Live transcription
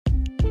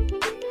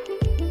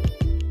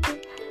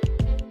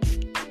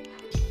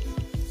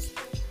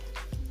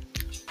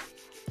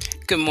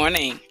Good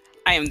morning.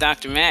 I am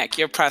Dr. Mack,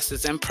 your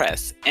Process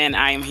Impress, and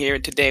I am here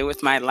today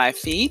with my live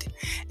feed,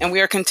 and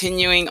we are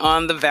continuing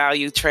on the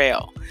value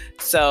trail.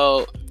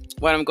 So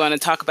what I'm going to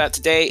talk about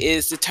today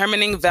is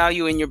determining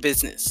value in your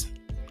business.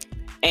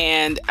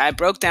 And I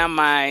broke down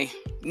my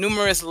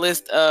numerous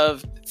list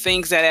of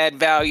things that add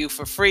value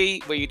for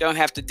free, where you don't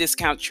have to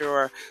discount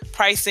your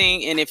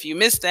pricing. And if you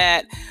missed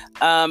that,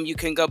 you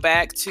can go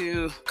back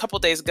to a couple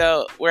days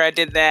ago where I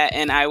did that.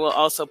 And I will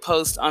also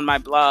post on my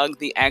blog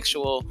the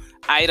actual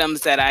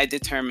items that I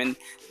determined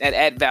that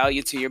add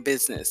value to your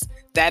business.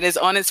 That is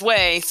on its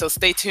way, so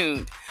stay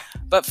tuned.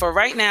 But for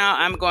right now,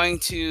 I'm going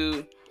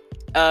to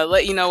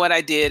let you know what I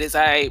did is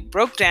I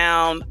broke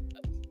down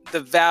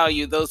the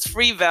value, those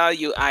free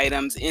value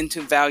items,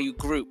 into value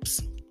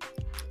groups.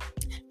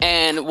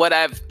 And what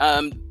I've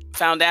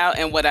found out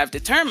and what I've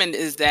determined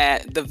is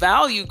that the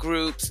value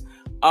groups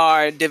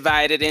are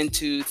divided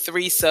into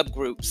three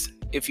subgroups,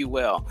 if you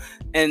will.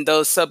 And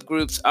those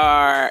subgroups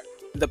are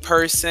the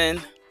person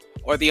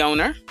or the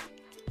owner,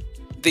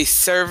 the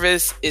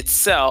service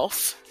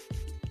itself,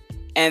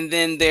 and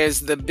then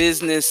there's the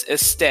business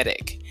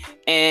aesthetic.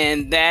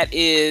 And that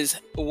is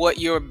what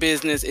your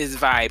business is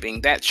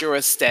vibing. That's your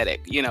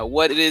aesthetic. You know,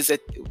 what it is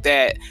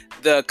that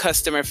the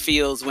customer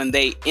feels when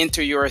they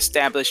enter your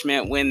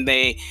establishment, when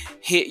they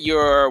hit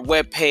your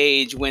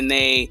webpage, when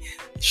they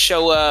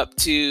show up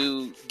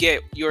to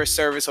get your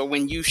service, or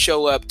when you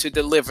show up to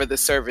deliver the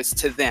service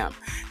to them.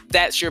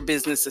 That's your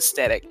business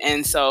aesthetic.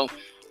 And so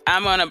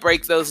I'm going to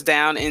break those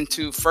down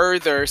into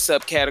further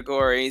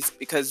subcategories,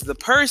 because the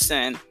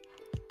person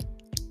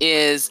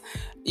is,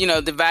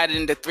 divided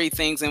into three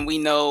things, and we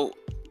know,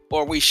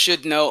 or we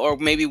should know, or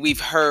maybe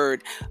we've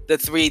heard the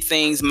three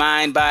things: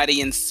 mind,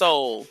 body, and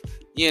soul,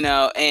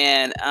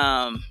 and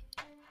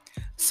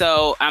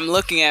so I'm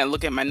looking at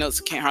my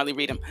notes. I can't hardly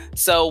read them.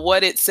 So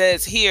what it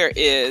says here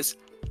is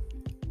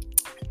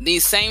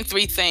these same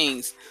three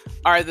things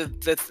are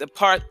the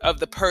part of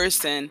the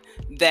person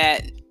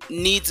that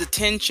needs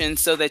attention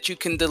so that you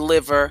can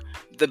deliver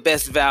the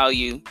best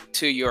value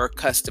to your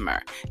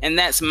customer. And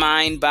that's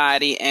mind,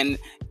 body, and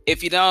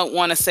if you don't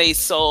want to say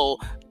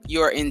soul,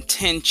 your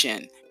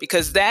intention,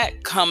 because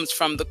that comes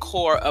from the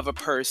core of a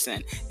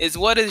person, is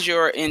what is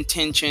your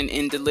intention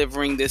in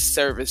delivering this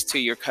service to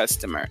your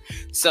customer.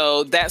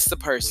 So that's the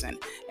person.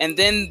 And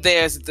then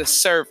there's the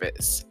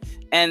service.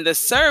 And the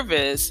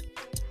service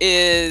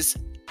is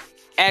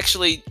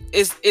actually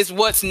is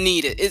what's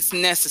needed. It's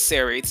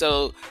necessary.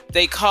 So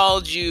they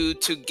called you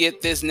to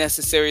get this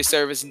necessary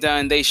service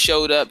done. They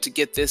showed up to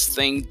get this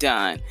thing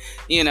done,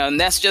 and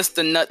that's just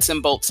the nuts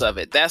and bolts of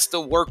it. That's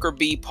the worker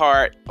bee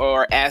part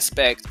or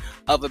aspect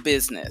of a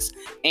business.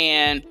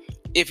 And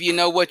if you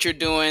know what you're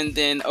doing,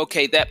 then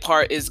okay, that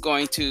part is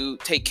going to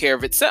take care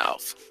of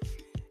itself.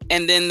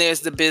 And then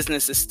there's the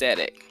business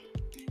aesthetic,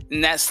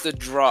 and that's the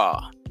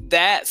draw.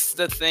 That's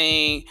the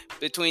thing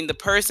between the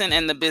person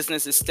and the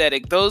business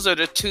aesthetic. Those are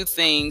the two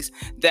things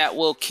that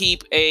will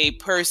keep a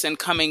person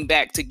coming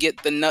back to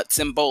get the nuts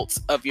and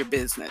bolts of your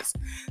business.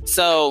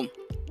 So,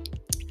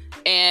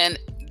 and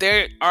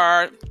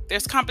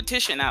there's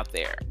competition out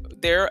there.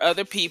 There are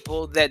other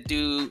people that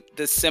do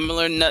the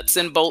similar nuts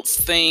and bolts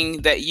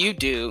thing that you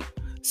do.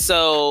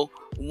 So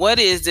what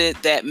is it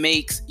that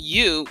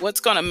what's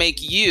going to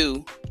make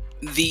you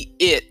the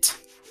it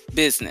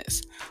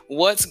business?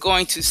 What's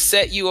going to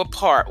set you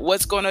apart?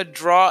 What's going to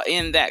draw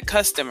in that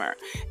customer?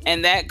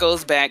 And that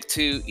goes back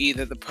to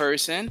either the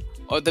person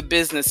or the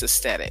business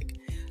aesthetic.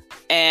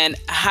 And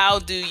how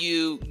do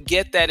you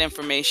get that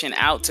information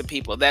out to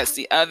people? That's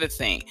the other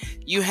thing.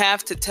 You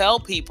have to tell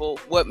people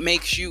what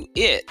makes you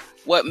it,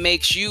 what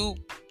makes you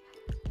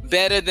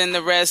better than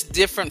the rest,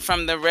 different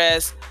from the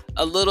rest,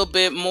 a little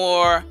bit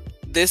more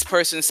this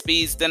person's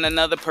speeds than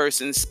another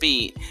person's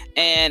speed.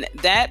 And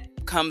that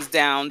comes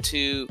down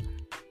to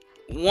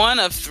one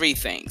of three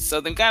things. So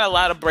they've got a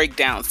lot of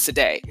breakdowns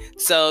today.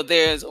 So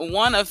there's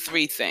one of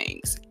three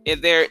things.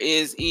 If there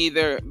is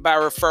either by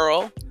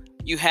referral,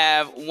 you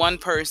have one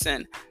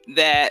person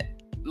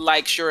that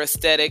likes your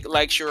aesthetic,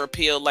 likes your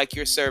appeal, like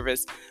your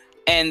service,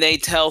 and they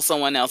tell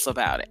someone else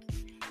about it.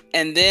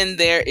 And then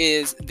there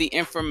is the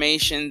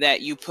information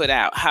that you put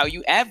out, how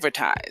you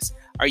advertise.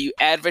 Are you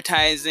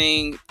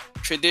advertising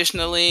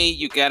traditionally?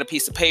 You got a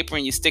piece of paper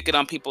and you stick it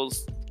on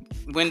people's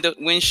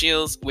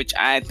windshields, which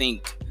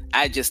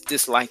I just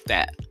dislike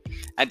that.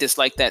 I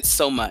dislike that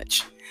so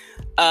much.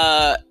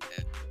 But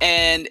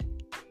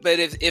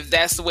if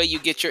that's the way you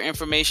get your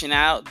information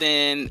out,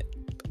 then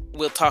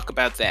we'll talk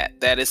about that.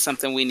 That is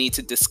something we need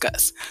to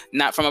discuss,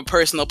 not from a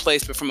personal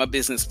place, but from a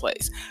business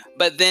place.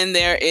 But then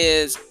there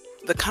is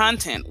the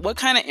content. What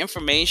kind of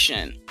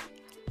information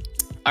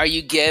are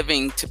you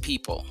giving to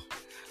people?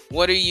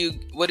 What are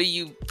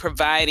you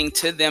providing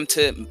to them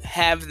to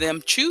have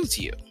them choose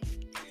you?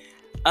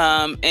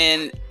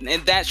 And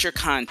that's your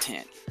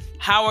content.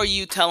 How are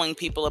you telling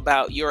people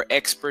about your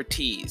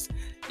expertise?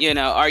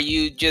 Are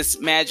you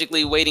just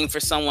magically waiting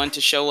for someone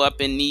to show up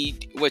and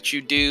need what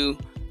you do?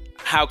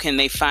 how can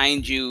they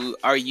find you?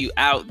 Are you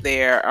out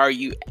there?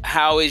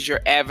 How is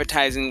your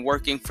advertising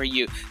working for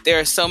you? There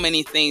are so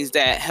many things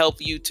that help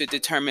you to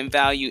determine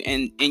value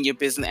in your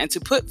business and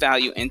to put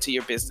value into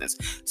your business.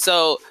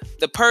 So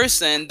the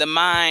person, the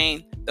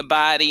mind, the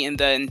body, and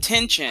the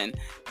intention,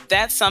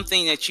 that's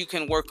something that you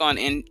can work on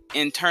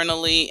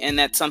internally, and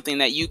that's something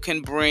that you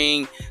can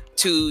bring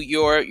to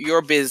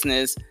your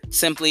business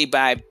simply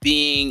by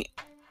being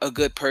a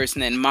good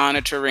person and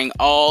monitoring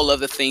all of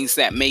the things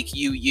that make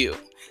you you.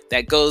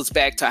 That goes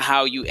back to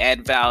how you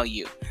add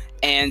value.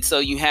 And so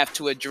you have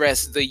to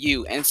address the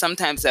you. And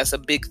sometimes that's a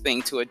big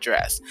thing to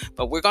address.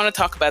 But we're going to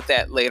talk about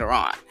that later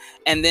on.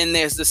 And then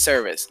there's the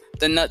service,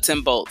 the nuts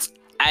and bolts.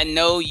 I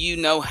know you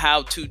know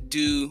how to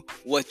do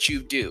what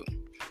you do.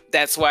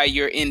 That's why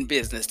you're in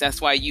business.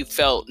 That's why you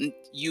felt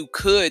you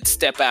could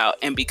step out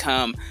and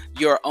become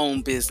your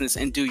own business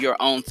and do your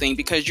own thing,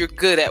 because you're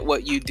good at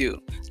what you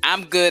do.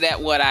 I'm good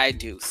at what I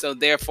do. So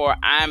therefore,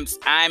 I'm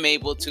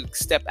able to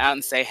step out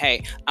and say,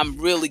 hey, I'm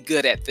really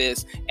good at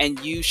this, and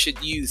you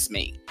should use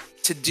me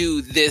to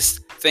do this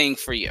thing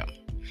for you.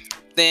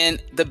 Then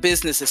the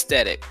business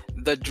aesthetic,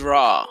 the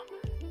draw.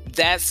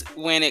 That's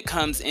when it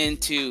comes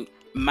into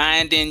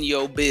minding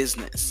your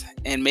business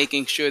and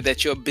making sure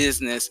that your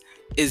business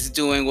is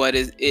doing what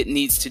it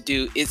needs to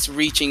do. It's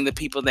reaching the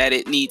people that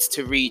it needs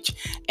to reach.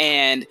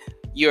 And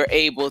you're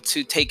able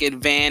to take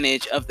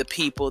advantage of the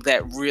people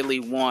that really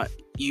want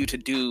you to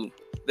do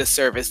the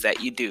service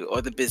that you do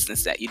or the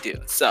business that you do.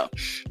 So,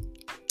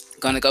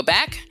 going to go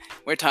back.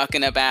 We're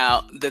talking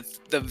about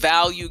the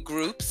value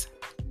groups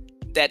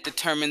that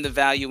determine the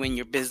value in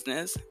your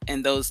business.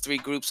 And those three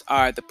groups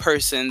are the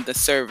person, the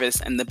service,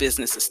 and the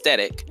business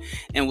aesthetic.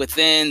 And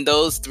within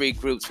those three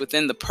groups,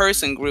 within the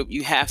person group,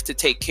 you have to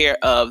take care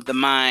of the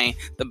mind,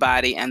 the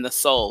body, and the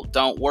soul.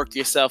 Don't work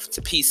yourself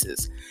to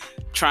pieces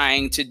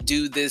trying to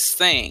do this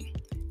thing.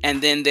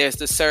 And then there's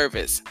the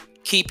service.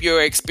 Keep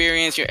your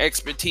experience, your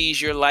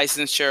expertise, your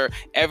licensure,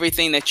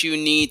 everything that you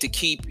need to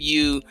keep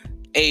you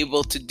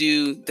able to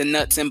do the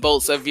nuts and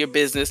bolts of your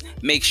business.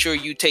 Make sure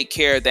you take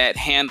care of that.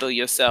 Handle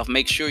yourself.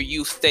 Make sure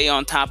you stay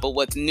on top of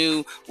what's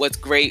new, what's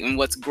great, and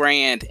what's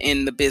grand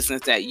in the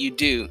business that you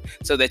do,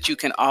 so that you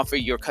can offer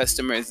your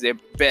customers their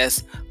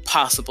best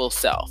possible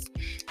self.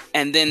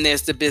 And then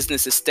there's the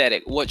business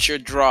aesthetic. What's your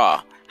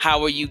draw?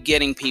 How are you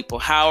getting people?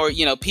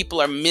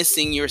 People are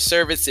missing your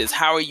services.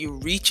 How are you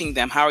reaching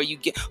them? How are you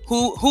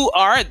who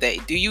are they?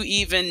 Do you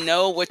even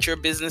know what your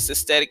business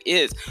aesthetic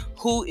is?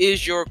 Who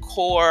is your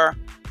core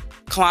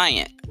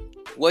client?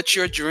 What's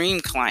your dream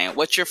client?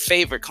 What's your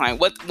favorite client?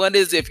 What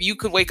is, if you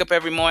could wake up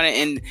every morning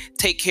and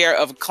take care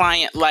of a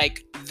client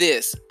like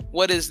this,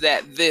 what is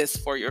this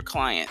for your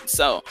client?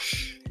 So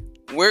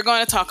we're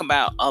going to talk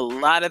about a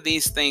lot of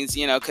these things,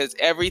 because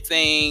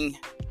everything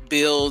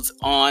builds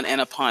on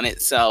and upon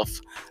itself.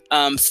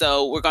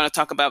 So we're going to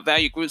talk about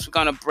value groups. We're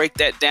going to break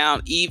that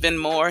down even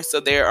more. So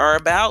there are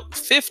about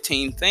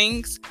 15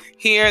 things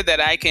here that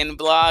I can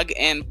blog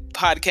and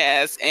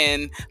podcast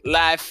and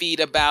live feed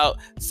about.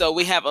 So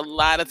we have a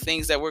lot of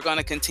things that we're going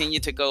to continue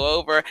to go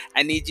over.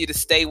 I need you to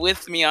stay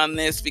with me on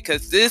this,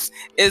 because this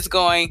is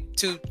going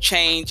to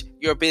change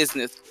your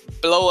business,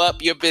 blow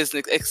up your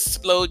business,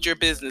 explode your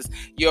business.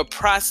 Your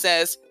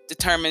process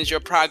determines your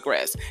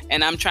progress.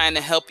 And I'm trying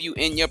to help you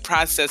in your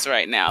process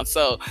right now.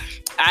 So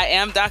I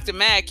am Dr.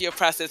 Mac, your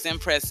Process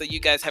Impress. So you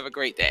guys have a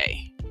great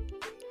day.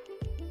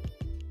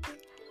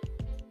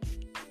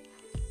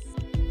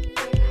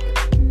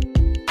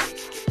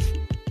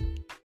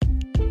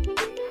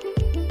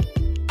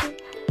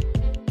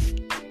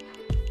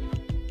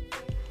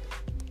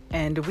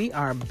 And we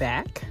are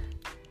back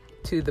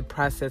to the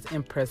Process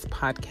Impress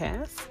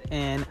podcast.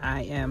 And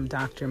I am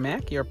Dr.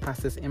 Mac, your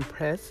Process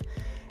Impress.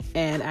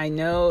 And I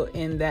know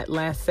in that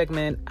last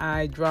segment,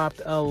 I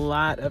dropped a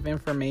lot of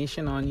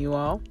information on you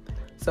all.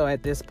 So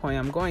at this point,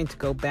 I'm going to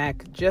go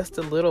back just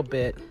a little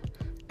bit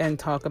and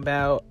talk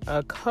about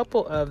a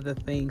couple of the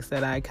things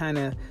that I kind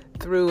of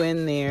threw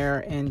in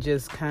there and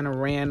just kind of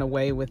ran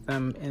away with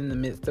them in the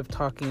midst of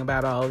talking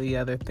about all the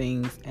other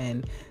things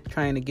and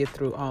trying to get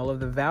through all of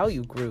the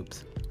value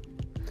groups.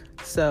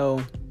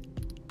 So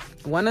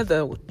one of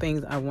the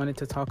things I wanted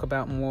to talk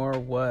about more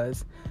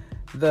was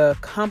the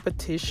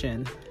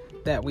competition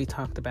that we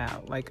talked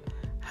about. Like,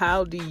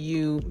 how do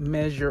you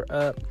measure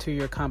up to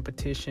your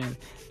competition,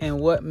 and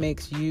what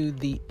makes you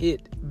the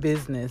it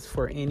business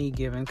for any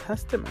given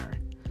customer?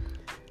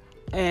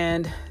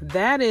 And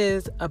that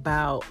is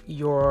about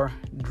your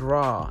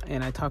draw.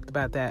 And I talked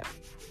about that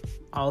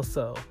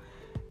also,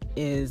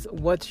 is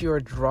what's your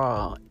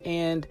draw?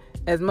 And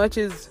as much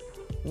as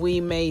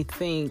we may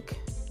think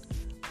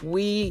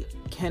we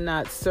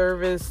cannot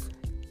service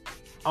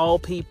all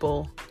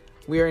people,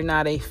 we are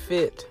not a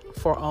fit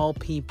for all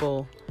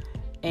people,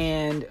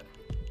 and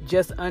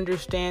just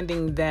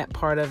understanding that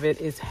part of it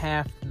is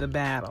half the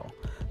battle.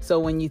 So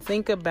when you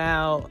think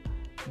about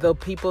the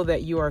people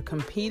that you are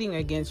competing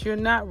against, you're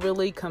not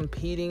really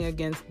competing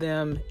against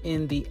them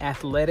in the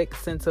athletic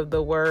sense of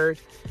the word.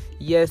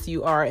 Yes,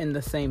 you are in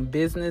the same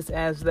business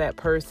as that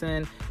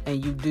person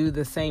and you do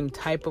the same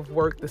type of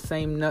work, the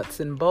same nuts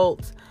and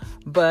bolts,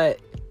 but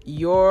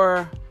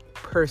your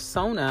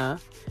persona,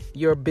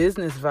 your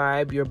business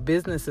vibe, your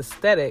business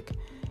aesthetic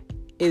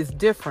is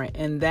different,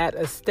 and that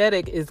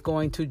aesthetic is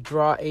going to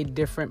draw a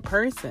different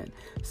person.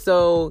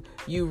 So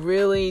you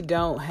really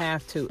don't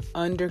have to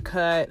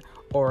undercut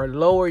or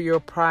lower your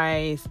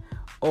price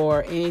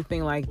or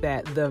anything like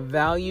that. The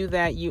value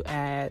that you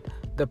add,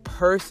 the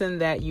person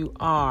that you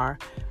are,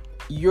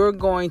 you're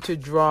going to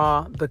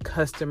draw the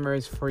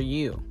customers for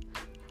you.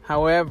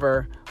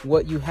 However,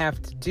 what you have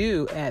to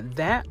do at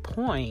that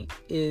point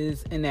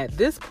is, and at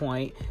this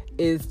point,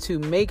 is to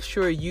make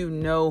sure you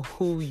know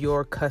who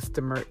your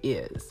customer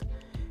is.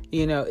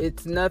 You know,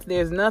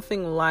 there's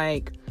nothing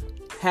like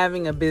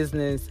having a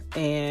business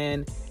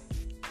and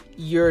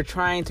you're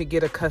trying to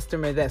get a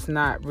customer that's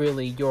not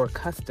really your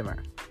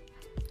customer.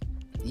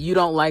 You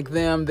don't like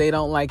them, they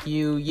don't like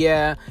you.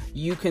 Yeah,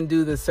 you can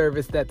do the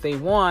service that they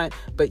want,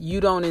 but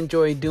you don't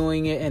enjoy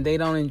doing it and they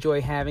don't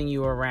enjoy having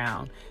you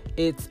around.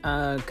 It's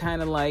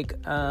kind of like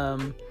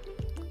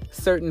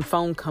certain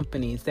phone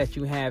companies that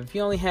you have. If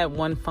you only had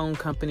one phone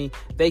company,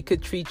 they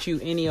could treat you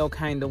any old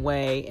kind of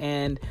way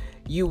and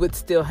you would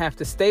still have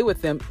to stay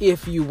with them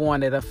if you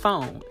wanted a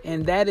phone.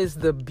 And that is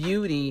the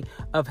beauty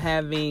of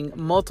having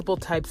multiple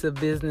types of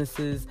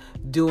businesses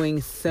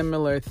doing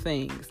similar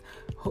things.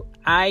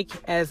 I,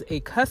 as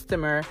a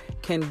customer,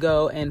 can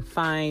go and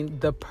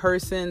find the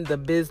person, the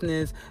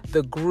business,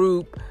 the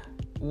group,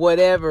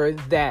 whatever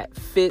that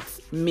fits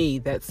me,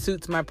 that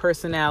suits my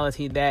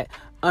personality, that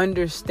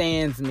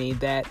understands me,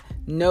 that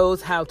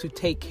knows how to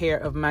take care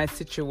of my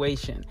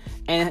situation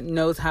and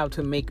knows how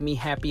to make me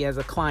happy as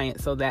a client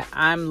so that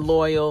I'm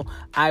loyal,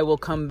 I will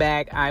come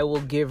back, I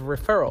will give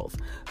referrals.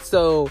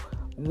 So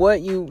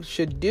what you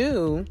should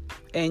do,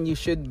 and you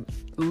should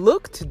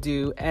look to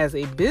do as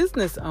a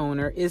business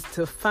owner, is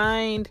to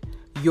find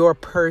your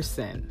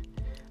person.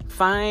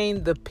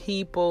 Find the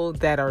people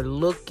that are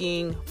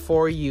looking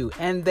for you,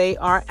 and they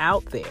are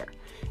out there.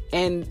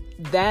 And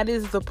that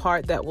is the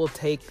part that will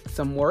take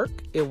some work.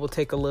 It will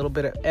take a little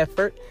bit of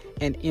effort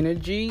and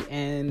energy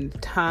and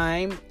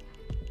time,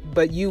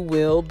 but you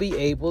will be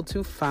able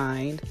to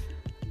find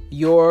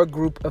your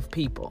group of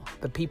people,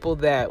 the people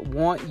that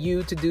want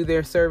you to do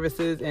their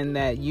services and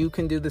that you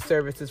can do the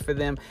services for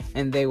them,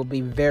 and they will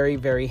be very,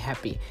 very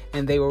happy,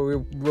 and they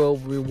will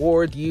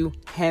reward you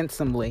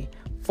handsomely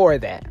for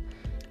that.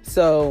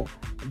 So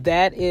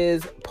that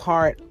is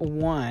part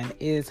one,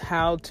 is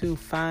how to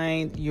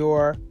find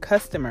your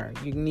customer.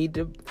 You need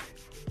to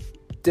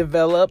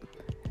develop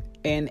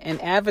an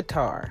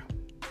avatar,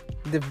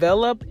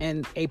 develop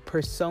a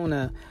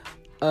persona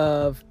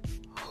of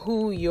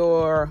who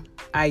your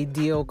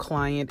ideal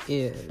client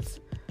is,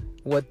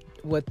 what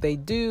they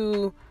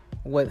do,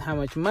 how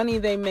much money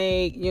they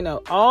make,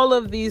 all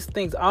of these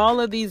things, all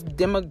of these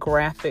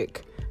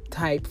demographic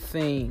type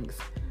things,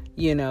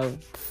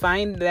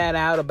 find that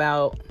out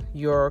about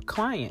your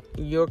client,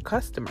 your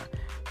customer.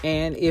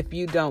 And if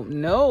you don't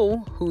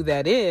know who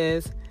that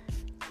is,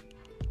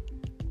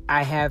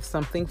 I have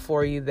something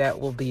for you that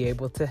will be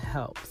able to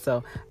help.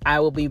 So I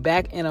will be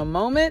back in a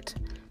moment,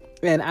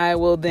 and I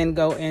will then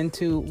go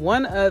into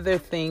one other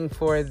thing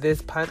for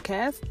this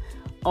podcast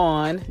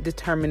on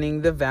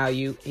determining the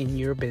value in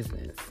your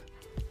business.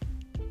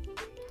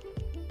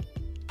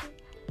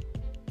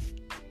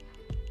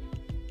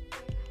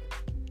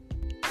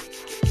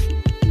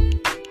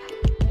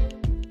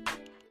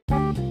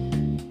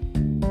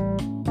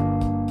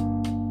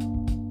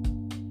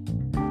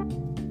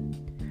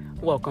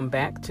 Welcome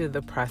back to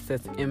the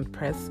Process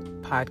Impress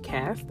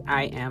podcast.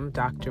 I am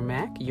Dr.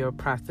 Mac, your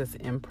Process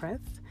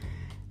Impress,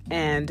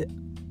 and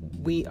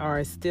we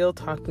are still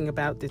talking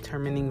about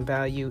determining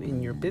value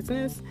in your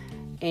business.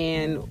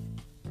 And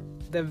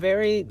the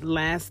very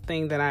last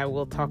thing that I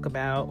will talk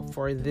about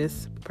for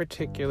this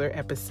particular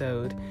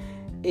episode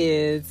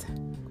is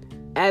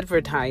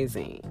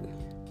advertising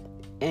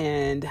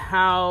and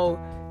how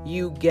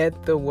you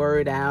get the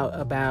word out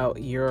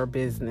about your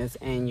business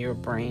and your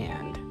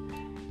brand,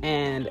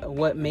 and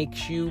what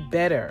makes you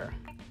better,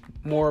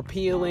 more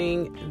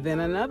appealing than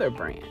another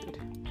brand.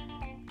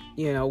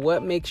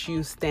 What makes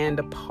you stand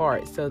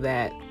apart so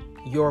that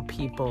your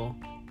people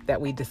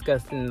that we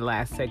discussed in the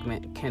last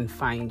segment can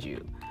find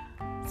you.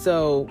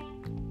 So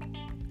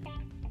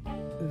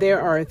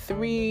there are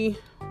 3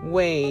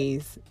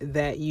 ways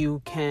that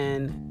you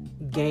can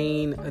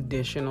gain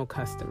additional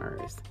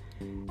customers.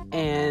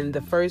 And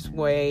the first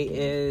way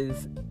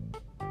is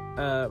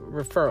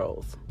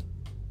referrals.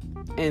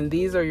 And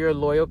these are your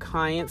loyal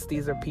clients.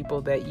 These are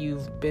people that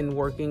you've been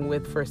working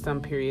with for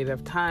some period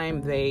of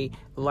time. They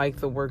like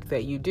the work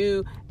that you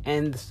do.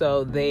 And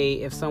so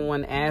if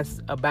someone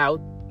asks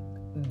about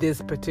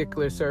this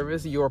particular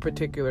service, your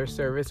particular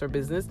service or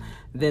business,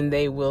 then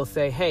they will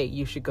say, hey,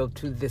 you should go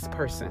to this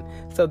person.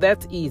 So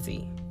that's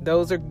easy.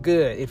 Those are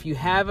good. If you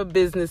have a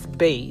business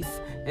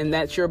base and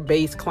that's your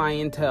base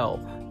clientele,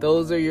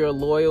 Those are your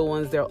loyal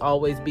ones. They'll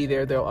always be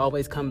there. They'll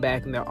always come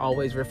back, and they'll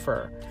always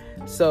refer.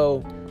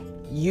 So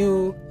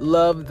you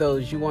love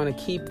those. You want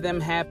to keep them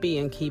happy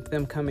and keep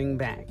them coming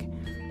back.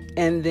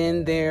 And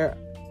then there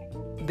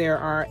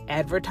are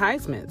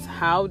advertisements.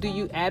 How do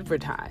you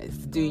advertise?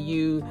 Do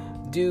you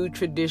do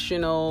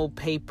traditional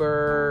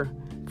paper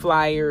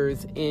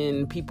flyers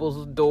in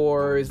people's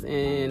doors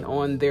and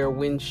on their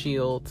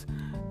windshields?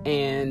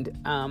 And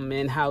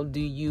how do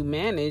you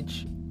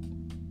manage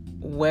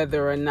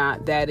whether or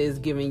not that is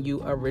giving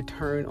you a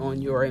return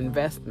on your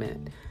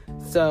investment?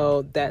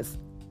 So that's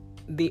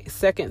the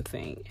second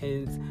thing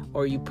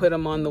or you put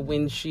them on the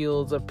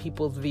windshields of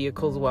people's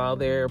vehicles while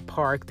they're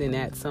parked and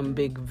at some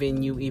big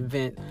venue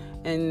event.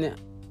 And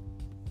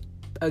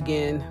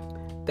again,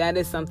 that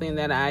is something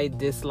that I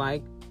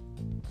dislike.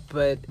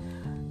 But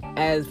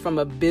as from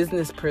a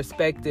business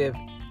perspective,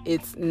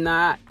 it's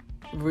not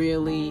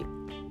really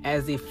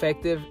as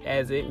effective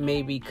as it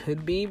maybe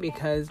could be,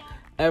 because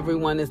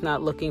everyone is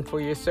not looking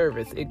for your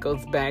service. It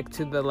goes back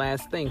to the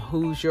last thing.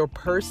 Who's your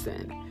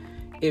person?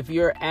 If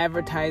you're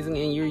advertising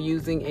and you're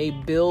using a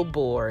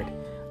billboard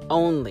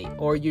only,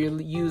 or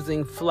you're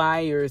using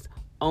flyers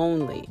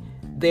only,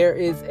 there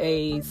is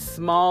a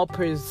small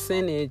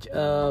percentage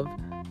of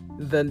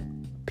the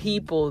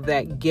people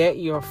that get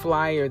your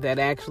flyer that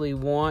actually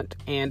want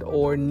and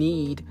or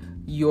need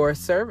your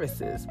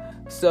services.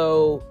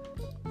 So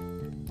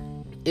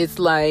it's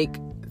like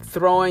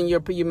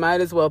you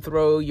might as well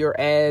throw your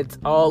ads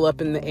all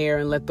up in the air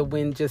and let the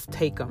wind just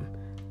take them.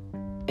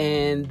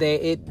 And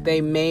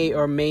they may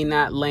or may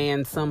not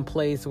land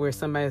someplace where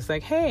somebody's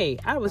like, hey,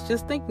 I was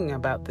just thinking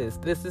about this.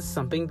 This is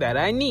something that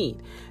I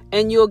need.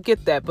 And you'll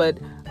get that. But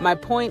my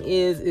point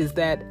is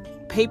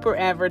that paper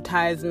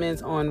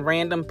advertisements on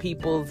random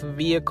people's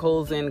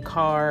vehicles and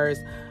cars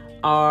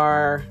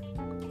are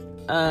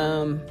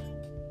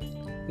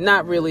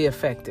not really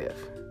effective.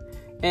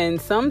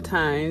 And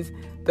sometimes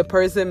the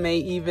person may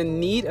even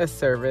need a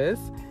service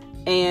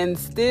and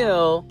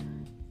still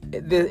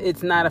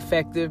it's not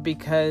effective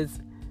because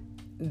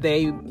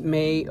they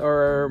may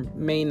or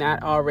may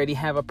not already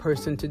have a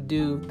person to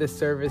do the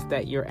service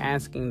that you're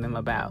asking them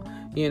about.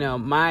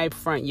 My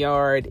front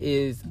yard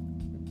is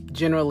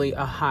generally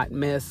a hot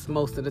mess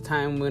most of the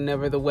time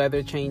whenever the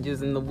weather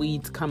changes and the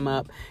weeds come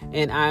up,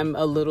 and I'm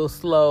a little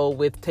slow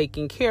with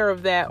taking care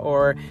of that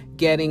or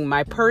getting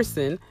my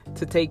person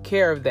to take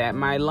care of that,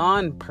 my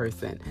lawn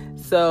person.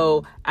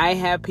 So I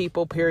have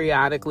people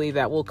periodically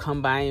that will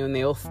come by and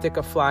they'll stick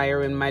a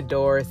flyer in my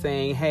door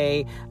saying,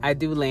 hey, I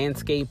do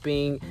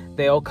landscaping.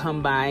 They'll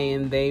come by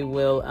and they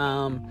will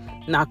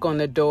knock on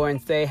the door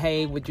and say,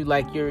 hey, would you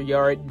like your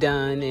yard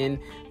done? And,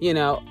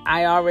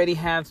 I already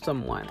have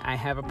someone. I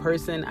have a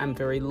person. I'm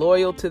very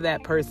loyal to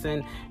that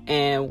person.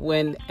 And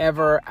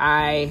whenever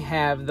I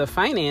have the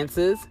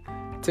finances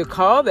to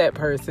call that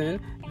person,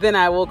 then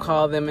I will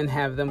call them and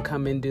have them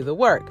come and do the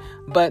work.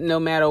 But no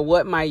matter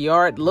what my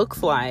yard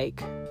looks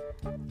like,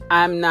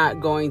 I'm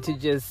not going to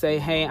just say,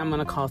 hey, I'm going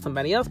to call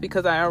somebody else,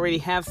 because I already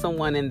have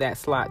someone in that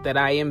slot that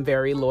I am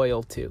very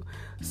loyal to.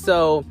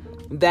 So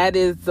that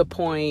is the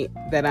point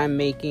that I'm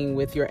making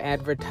with your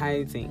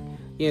advertising.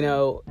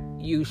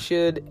 You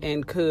should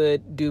and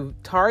could do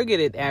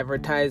targeted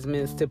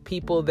advertisements to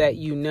people that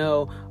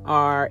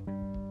are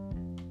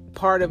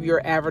part of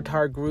your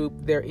avatar group.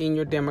 They're in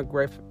your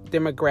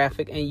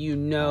demographic,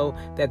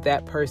 and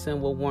that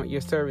person will want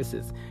your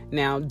services.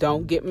 Now,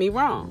 don't get me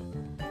wrong.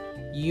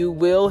 You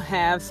will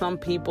have some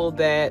people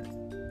that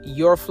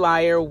your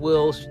flyer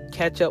will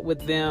catch up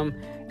with them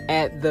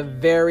at the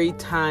very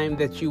time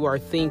that you are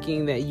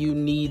thinking that you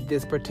need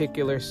this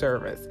particular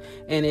service.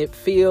 And it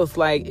feels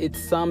like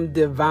it's some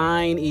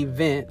divine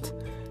event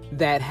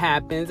that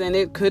happens, and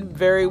it could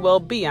very well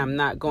be. I'm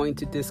not going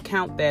to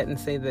discount that and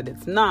say that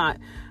it's not.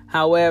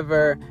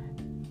 However,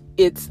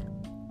 it's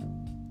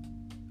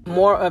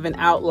more of an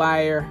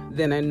outlier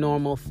than a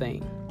normal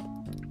thing.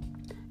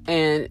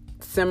 And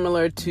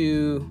similar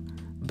to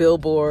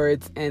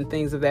billboards and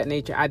things of that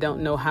nature, I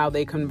don't know how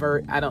they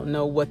convert. I don't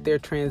know what their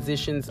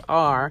transitions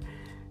are.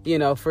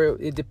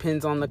 It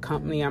depends on the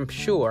company, I'm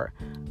sure.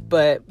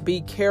 But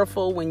be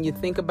careful when you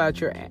think about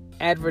your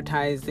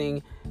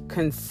advertising.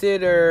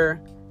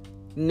 Consider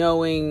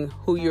knowing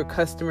who your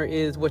customer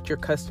is, what your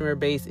customer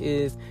base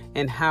is,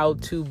 and how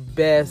to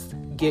best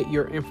get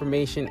your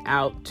information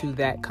out to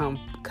that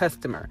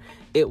customer.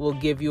 It will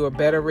give you a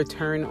better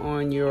return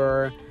on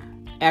your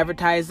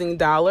advertising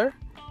dollar.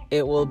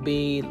 It will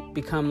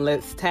become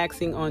less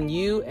taxing on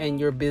you, and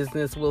your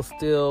business will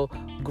still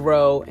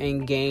grow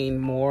and gain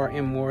more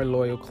and more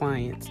loyal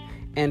clients.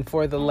 And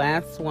for the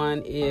last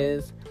one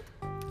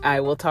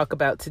I will talk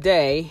about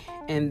today,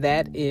 and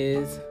that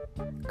is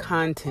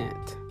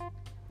content.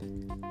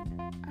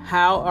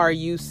 How are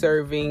you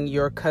serving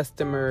your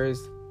customers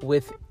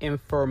with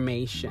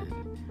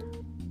information?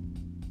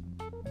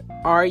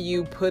 Are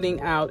you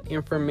putting out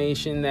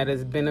information that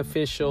is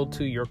beneficial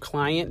to your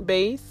client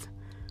base,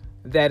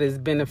 that is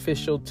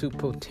beneficial to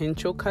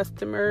potential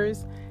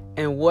customers?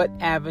 And what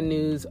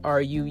avenues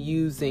are you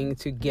using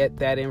to get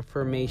that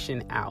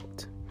information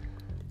out?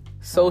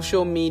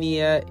 social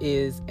media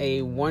is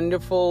a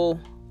wonderful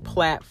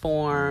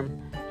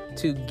platform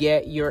to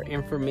get your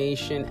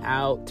information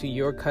out to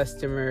your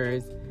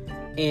customers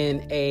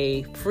in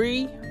a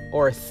free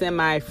or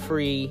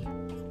semi-free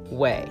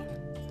way.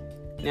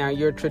 Now,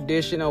 your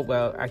traditional,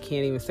 well, I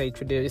can't even say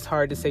traditional. It's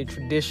hard to say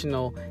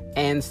traditional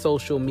and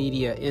social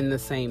media in the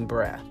same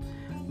breath.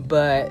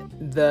 But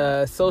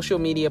the social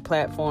media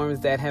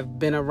platforms that have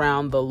been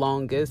around the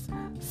longest,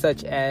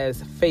 such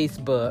as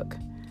Facebook,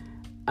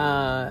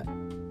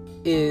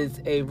 is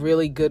a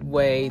really good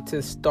way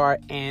to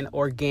start an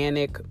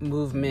organic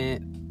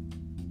movement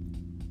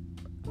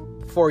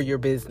for your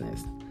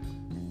business.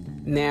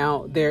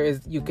 Now,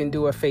 you can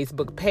do a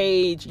Facebook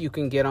page, you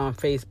can get on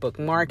Facebook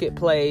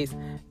Marketplace.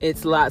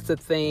 It's lots of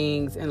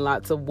things and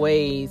lots of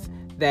ways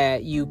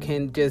that you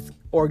can just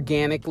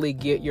organically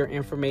get your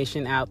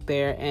information out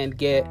there and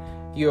get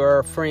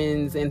your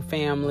friends and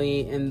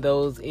family and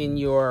those in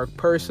your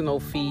personal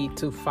feed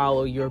to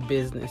follow your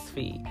business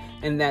feed.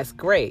 And that's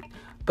great.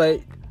 But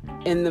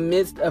in the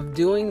midst of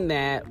doing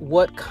that,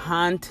 what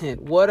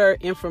content, what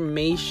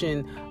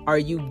information are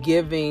you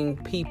giving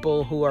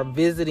people who are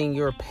visiting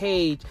your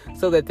page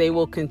so that they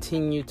will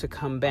continue to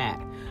come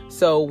back?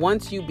 So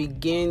once you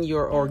begin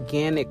your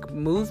organic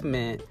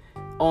movement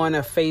on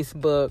a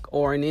Facebook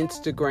or an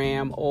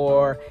Instagram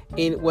or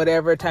in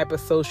whatever type of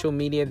social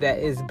media that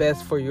is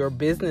best for your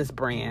business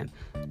brand,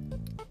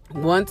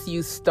 once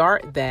you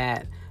start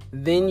that,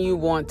 then you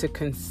want to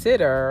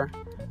consider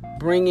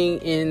bringing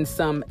in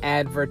some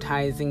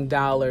advertising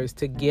dollars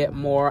to get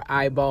more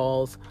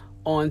eyeballs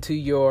onto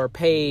your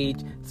page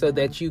so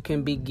that you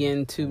can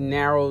begin to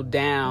narrow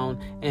down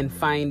and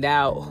find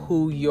out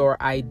who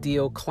your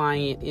ideal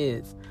client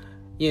is.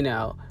 You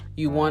know,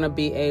 you want to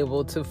be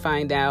able to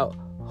find out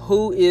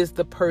who is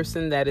the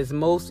person that is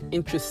most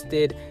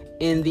interested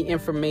in the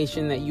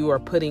information that you are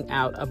putting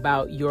out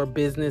about your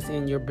business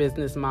and your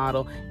business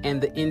model and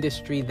the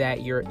industry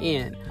that you're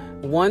in.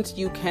 Once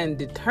you can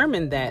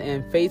determine that,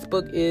 and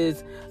Facebook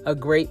is a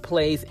great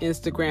place,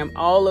 Instagram,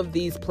 all of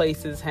these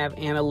places have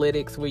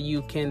analytics where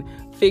you can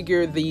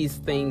figure these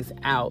things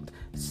out.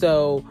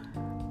 So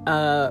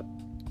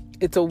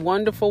it's a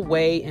wonderful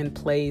way and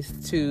place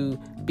to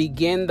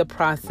begin the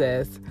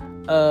process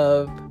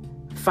of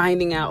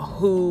finding out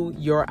who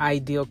your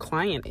ideal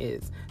client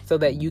is, so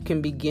that you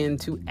can begin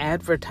to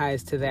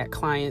advertise to that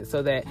client,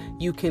 so that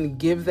you can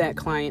give that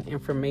client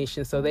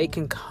information so they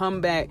can come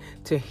back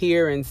to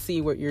hear and see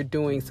what you're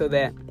doing, so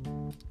that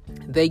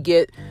they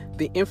get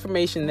the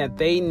information that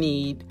they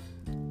need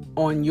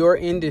on your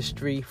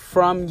industry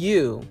from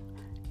you.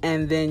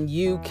 And then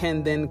you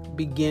can then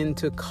begin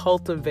to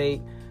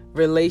cultivate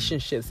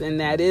relationships.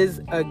 And that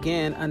is,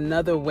 again,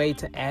 another way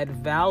to add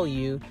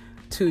value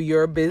to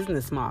your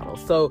business model.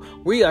 So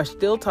we are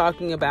still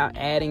talking about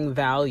adding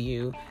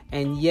value,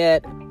 and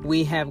yet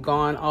we have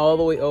gone all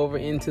the way over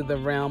into the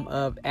realm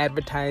of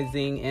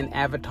advertising and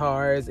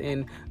avatars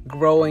and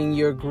growing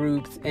your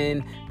groups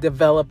and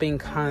developing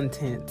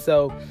content.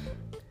 So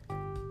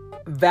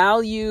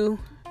value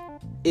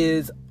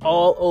is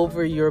all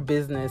over your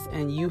business,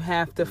 and you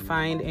have to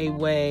find a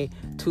way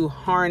to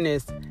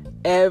harness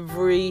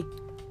every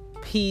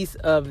piece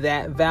of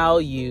that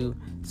value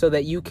so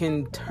that you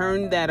can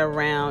turn that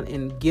around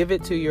and give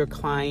it to your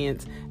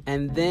clients.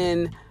 And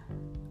then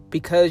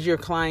because your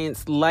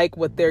clients like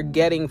what they're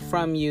getting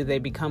from you, they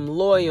become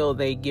loyal,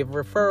 they give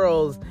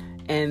referrals,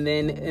 and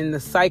the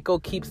cycle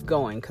keeps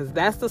going, because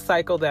that's the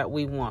cycle that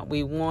we want.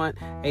 We want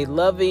a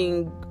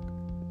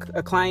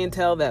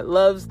clientele that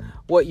loves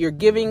what you're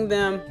giving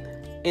them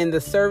in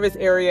the service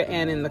area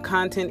and in the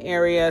content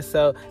area,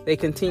 so they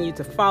continue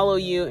to follow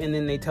you, and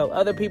then they tell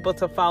other people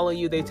to follow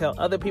you, they tell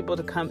other people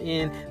to come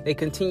in, they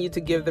continue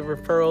to give the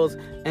referrals,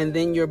 and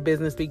then your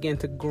business begins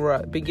to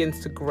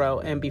grow.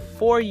 And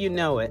before you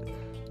know it,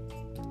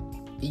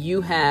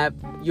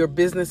 your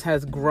business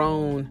has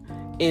grown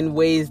in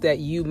ways that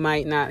you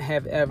might not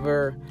have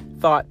ever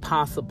thought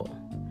possible.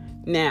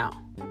 Now,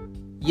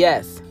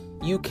 yes,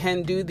 you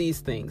can do these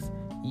things.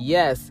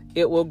 Yes,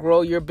 it will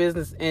grow your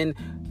business,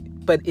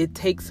 but it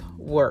takes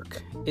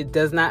work. It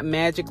does not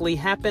magically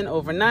happen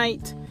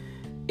overnight.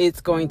 It's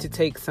going to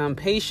take some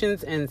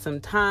patience and some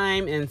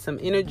time and some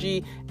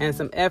energy and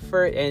some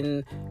effort,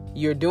 and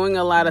you're doing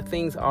a lot of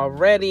things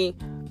already,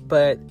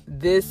 but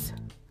this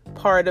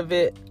part of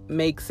it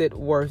makes it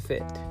worth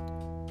it.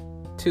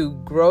 To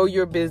grow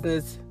your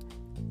business,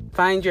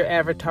 find your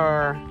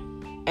avatar,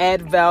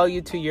 add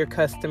value to your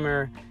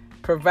customer,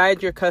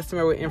 provide your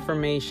customer with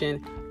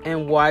information,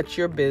 and watch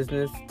your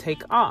business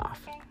take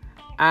off.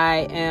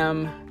 I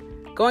am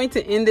going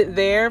to end it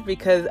there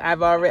because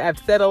I've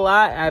said a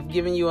lot. I've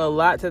given you a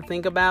lot to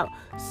think about.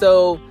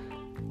 So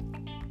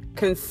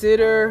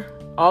consider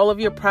all of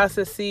your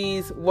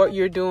processes, what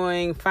you're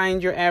doing,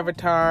 find your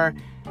avatar,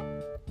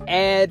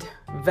 add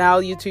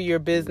value to your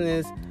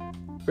business.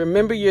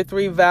 Remember your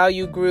 3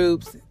 value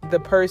groups: the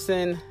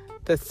person,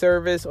 the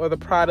service or the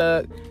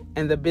product,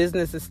 and the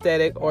business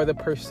aesthetic or the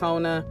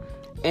persona,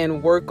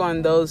 and work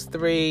on those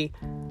 3.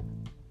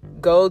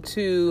 go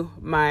to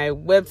my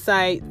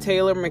website,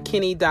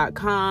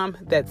 taylormckinney.com.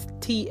 That's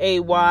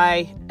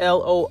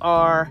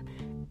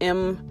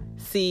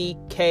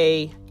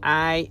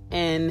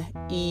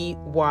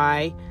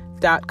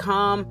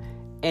TaylorMckinney.com,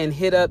 and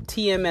hit up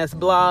TMS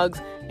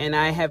Blogs. And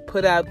I have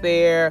put out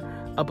there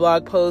a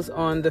blog post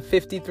on the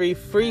 53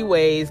 free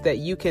ways that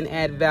you can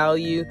add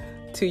value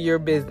to your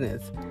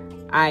business.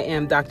 I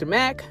am Dr.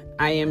 Mac.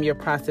 I am your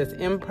Process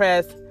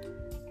Impress,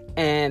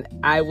 and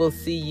I will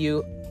see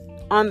you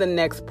on the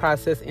next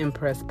Process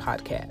Impress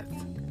podcast.